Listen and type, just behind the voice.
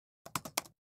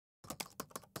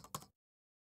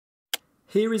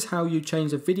Here is how you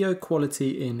change the video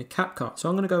quality in CapCut. So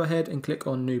I'm going to go ahead and click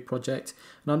on new project,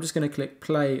 and I'm just going to click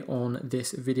play on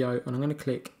this video, and I'm going to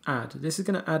click add. This is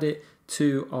going to add it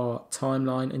to our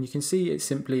timeline, and you can see it's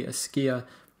simply a skier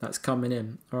that's coming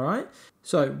in. All right.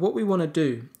 So what we want to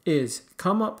do is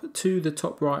come up to the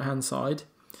top right hand side,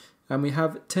 and we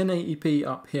have 1080p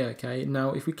up here. Okay,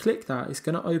 now if we click that, it's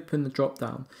going to open the drop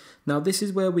down. Now this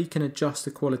is where we can adjust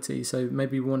the quality. So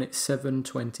maybe we want it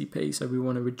 720p, so we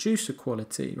want to reduce the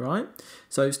quality, right?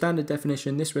 So standard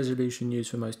definition, this resolution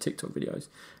used for most TikTok videos.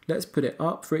 Let's put it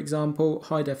up, for example,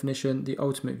 high definition, the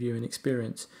ultimate viewing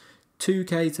experience.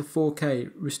 2K to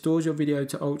 4K restores your video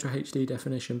to Ultra HD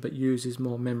definition but uses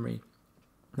more memory.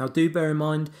 Now do bear in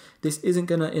mind, this isn't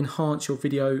going to enhance your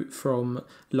video from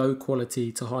low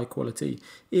quality to high quality.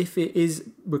 If it is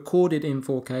recorded in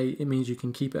 4K, it means you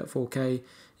can keep it at 4K.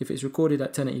 If it's recorded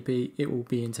at 1080p, it will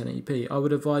be in 1080p. I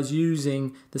would advise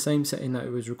using the same setting that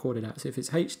it was recorded at. So if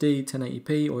it's HD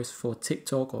 1080p or it's for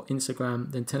TikTok or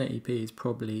Instagram, then 1080p is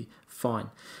probably fine.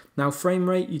 Now frame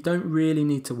rate, you don't really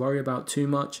need to worry about too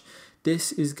much.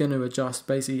 This is going to adjust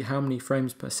basically how many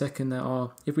frames per second there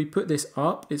are. If we put this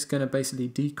up, it's going to basically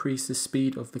decrease the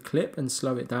speed of the clip and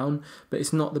slow it down, but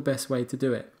it's not the best way to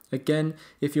do it. Again,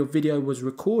 if your video was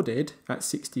recorded at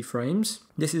 60 frames,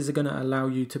 this is going to allow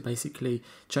you to basically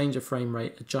change the frame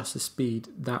rate, adjust the speed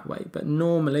that way. But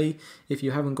normally, if you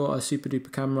haven't got a super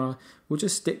duper camera, we'll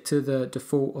just stick to the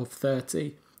default of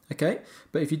 30. Okay,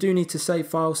 but if you do need to save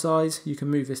file size, you can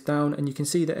move this down, and you can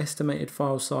see the estimated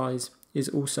file size is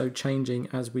also changing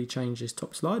as we change this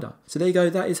top slider. So there you go,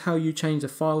 that is how you change the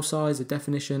file size, the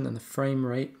definition and the frame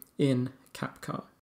rate in CapCut.